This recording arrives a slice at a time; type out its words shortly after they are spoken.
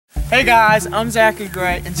Hey guys, I'm Zachary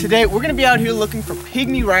Gray, and today we're going to be out here looking for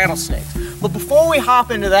pygmy rattlesnakes. But before we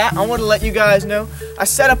hop into that, I want to let you guys know I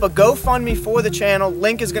set up a GoFundMe for the channel.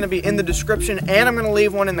 Link is going to be in the description, and I'm going to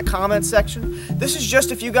leave one in the comments section. This is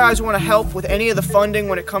just if you guys want to help with any of the funding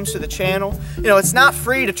when it comes to the channel. You know, it's not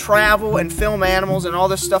free to travel and film animals and all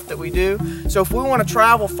this stuff that we do. So if we want to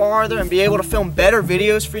travel farther and be able to film better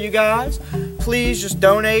videos for you guys, please just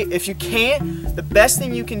donate. If you can't, the best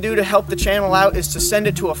thing you can do to help the channel out is to send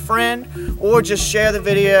it to a friend or just share the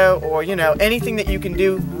video, or you know, anything that you can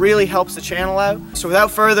do really helps the channel out. So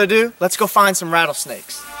without further ado, let's go find some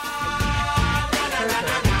rattlesnakes.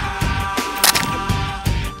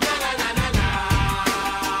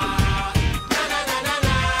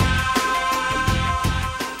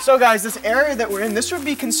 So guys, this area that we're in, this would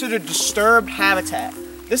be considered disturbed habitat.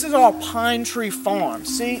 This is all pine tree farm.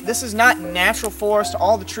 See, this is not natural forest.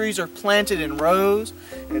 All the trees are planted in rows,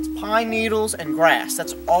 and it's pine needles and grass.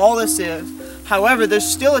 That's all this is. However, there's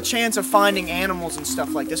still a chance of finding animals and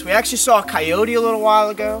stuff like this. We actually saw a coyote a little while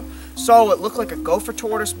ago, saw what looked like a gopher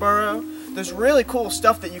tortoise burrow. There's really cool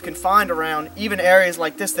stuff that you can find around even areas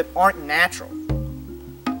like this that aren't natural.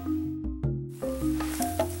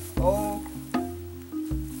 Oh,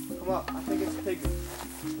 come up. I think it's a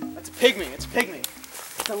pygmy. That's a pygmy. It's a pygmy.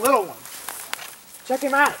 It's a little one. Check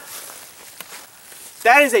him out.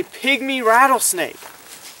 That is a pygmy rattlesnake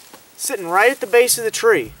sitting right at the base of the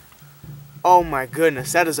tree. Oh my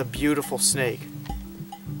goodness, that is a beautiful snake.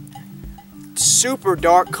 Super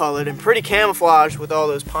dark colored and pretty camouflaged with all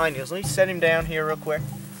those pine needles. Let me set him down here real quick.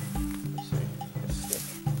 Let's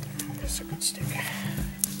see. That's a good stick.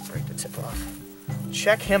 Break the tip off.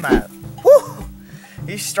 Check him out. Woo!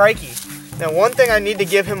 He's striky. Now one thing, I need to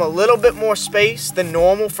give him a little bit more space than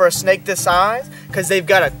normal for a snake this size, because they've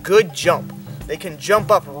got a good jump. They can jump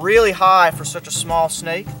up really high for such a small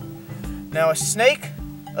snake. Now a snake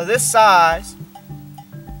of this size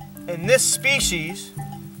and this species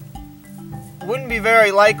wouldn't be very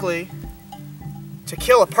likely to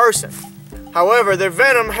kill a person. However, their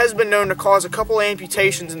venom has been known to cause a couple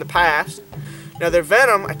amputations in the past. Now their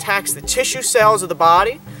venom attacks the tissue cells of the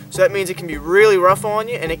body, so that means it can be really rough on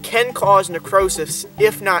you, and it can cause necrosis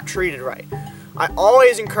if not treated right. I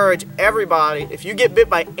always encourage everybody, if you get bit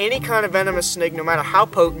by any kind of venomous snake, no matter how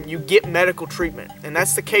potent, you get medical treatment. And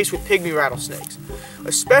that's the case with pygmy rattlesnakes.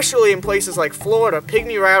 Especially in places like Florida,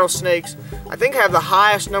 pygmy rattlesnakes, I think, have the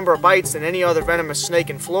highest number of bites than any other venomous snake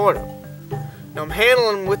in Florida. Now I'm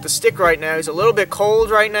handling him with the stick right now. He's a little bit cold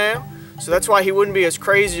right now, so that's why he wouldn't be as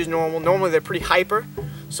crazy as normal. Normally they're pretty hyper,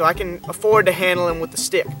 so I can afford to handle him with the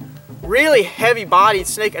stick. Really heavy-bodied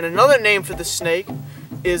snake, and another name for this snake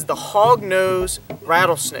is the hog-nosed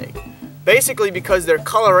rattlesnake. Basically because their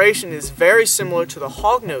coloration is very similar to the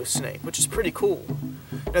hog-nosed snake, which is pretty cool.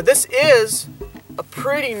 Now this is a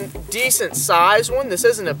pretty decent sized one. This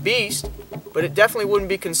isn't a beast, but it definitely wouldn't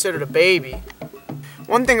be considered a baby.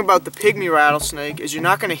 One thing about the pygmy rattlesnake is you're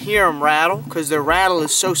not going to hear them rattle because their rattle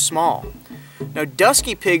is so small. Now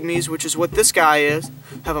dusky pygmies, which is what this guy is,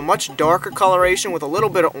 have a much darker coloration with a little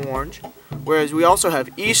bit of orange, whereas we also have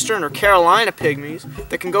eastern or Carolina pygmies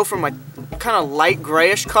that can go from a kind of light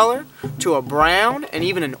grayish color to a brown and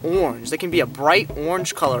even an orange. They can be a bright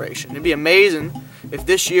orange coloration. It'd be amazing if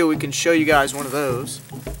this year we can show you guys one of those.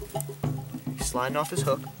 He's sliding off his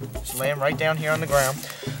hook. Just lay him right down here on the ground.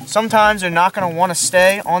 Sometimes they're not going to want to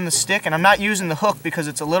stay on the stick, and I'm not using the hook because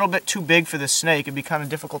it's a little bit too big for this snake. It'd be kind of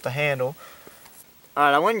difficult to handle.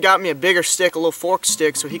 Alright, I went and got me a bigger stick, a little fork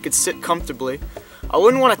stick, so he could sit comfortably. I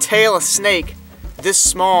wouldn't want to tail a snake this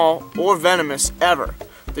small or venomous ever.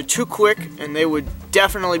 They're too quick, and they would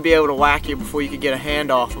definitely be able to whack you before you could get a hand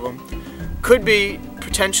off of them. Could be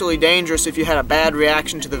potentially dangerous if you had a bad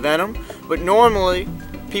reaction to the venom, but normally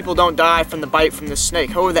people don't die from the bite from this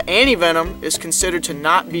snake. However, the anti-venom is considered to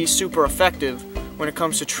not be super effective when it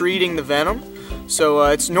comes to treating the venom. So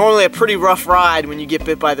it's normally a pretty rough ride when you get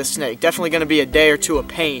bit by the snake. Definitely going to be a day or two of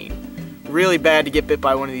pain. Really bad to get bit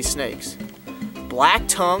by one of these snakes. Black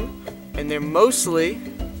tongue, and they're mostly,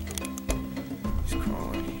 he's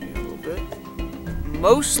crawling here a little bit,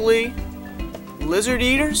 mostly lizard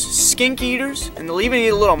eaters, skink eaters, and they'll even eat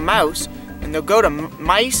a little mouse, and they'll go to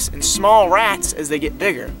mice and small rats as they get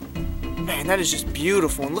bigger. Man, that is just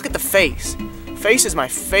beautiful. And look at the face. Face is my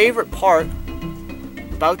favorite part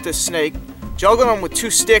about this snake. Juggling them with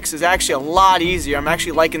two sticks is actually a lot easier. I'm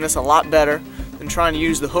actually liking this a lot better than trying to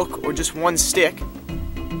use the hook or just one stick.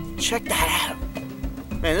 Check that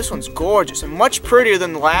out. Man, this one's gorgeous and much prettier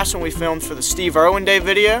than the last one we filmed for the Steve Irwin Day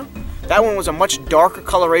video. That one was a much darker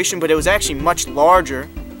coloration, but it was actually much larger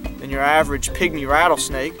than your average pygmy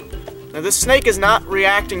rattlesnake. Now this snake is not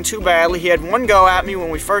reacting too badly. He had one go at me when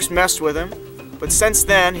we first messed with him, but since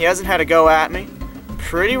then he hasn't had a go at me.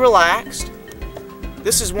 Pretty relaxed.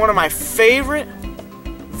 This is one of my favorite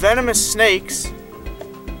venomous snakes.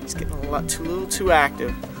 He's getting a little too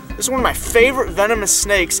active. This is one of my favorite venomous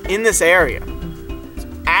snakes in this area. It's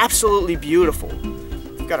absolutely beautiful.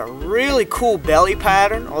 They've got a really cool belly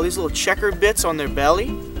pattern, all these little checkered bits on their belly.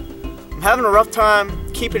 I'm having a rough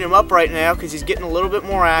time keeping him up right now because he's getting a little bit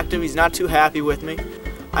more active. He's not too happy with me.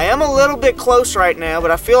 I am a little bit close right now,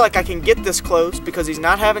 but I feel like I can get this close because he's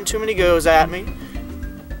not having too many goes at me.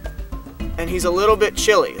 And he's a little bit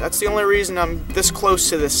chilly. That's the only reason I'm this close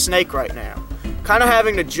to this snake right now. Kind of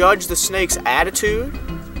having to judge the snake's attitude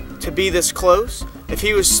to be this close. If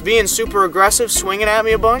he was being super aggressive, swinging at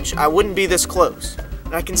me a bunch, I wouldn't be this close.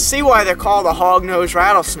 And I can see why they're called a hog-nosed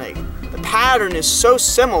rattlesnake. The pattern is so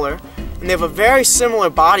similar, and they have a very similar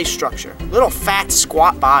body structure. Little fat,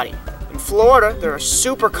 squat body. In Florida, they're a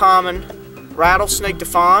super common rattlesnake to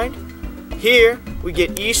find. Here, we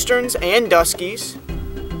get easterns and duskies.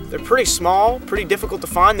 They're pretty small, pretty difficult to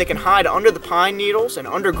find. They can hide under the pine needles and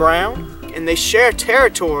underground. And they share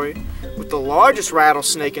territory with the largest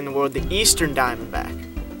rattlesnake in the world, the eastern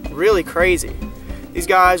diamondback. Really crazy. These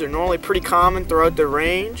guys are normally pretty common throughout their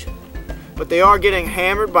range, but they are getting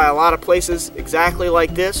hammered by a lot of places exactly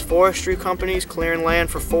like this. Forestry companies clearing land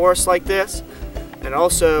for forests like this, and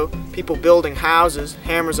also people building houses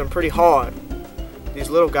hammers them pretty hard. These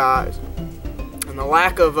little guys. And the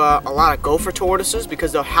lack of a lot of gopher tortoises,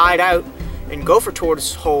 because they'll hide out in gopher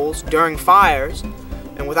tortoise holes during fires,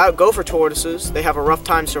 and without gopher tortoises they have a rough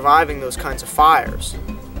time surviving those kinds of fires.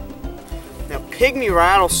 Now pygmy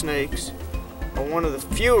rattlesnakes are one of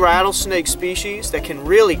the few rattlesnake species that can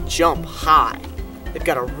really jump high. They've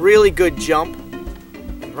got a really good jump.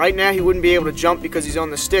 And right now he wouldn't be able to jump because he's on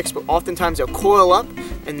the sticks, but oftentimes they'll coil up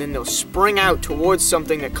and then they'll spring out towards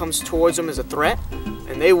something that comes towards them as a threat,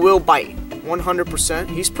 and they will bite 100%.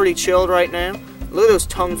 He's pretty chilled right now. Look at those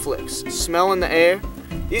tongue flicks, smelling the air.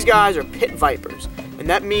 These guys are pit vipers, and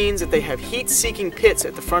that means that they have heat-seeking pits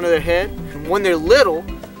at the front of their head, and when they're little,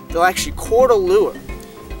 they'll actually court a lure.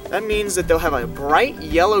 That means that they'll have a bright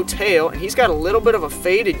yellow tail, and he's got a little bit of a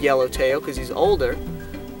faded yellow tail because he's older,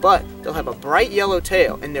 but they'll have a bright yellow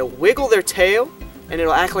tail, and they'll wiggle their tail, and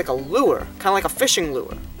it'll act like a lure, kind of like a fishing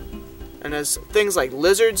lure. And as things like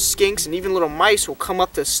lizards, skinks, and even little mice will come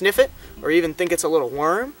up to sniff it, or even think it's a little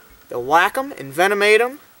worm, they'll whack them, envenomate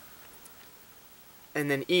them,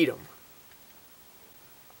 and then eat them.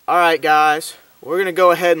 Alright guys, we're going to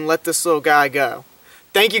go ahead and let this little guy go.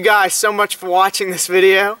 Thank you guys so much for watching this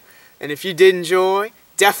video, and if you did enjoy,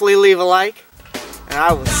 definitely leave a like, and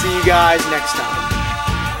I will see you guys next time.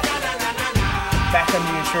 Back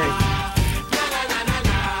under your tree.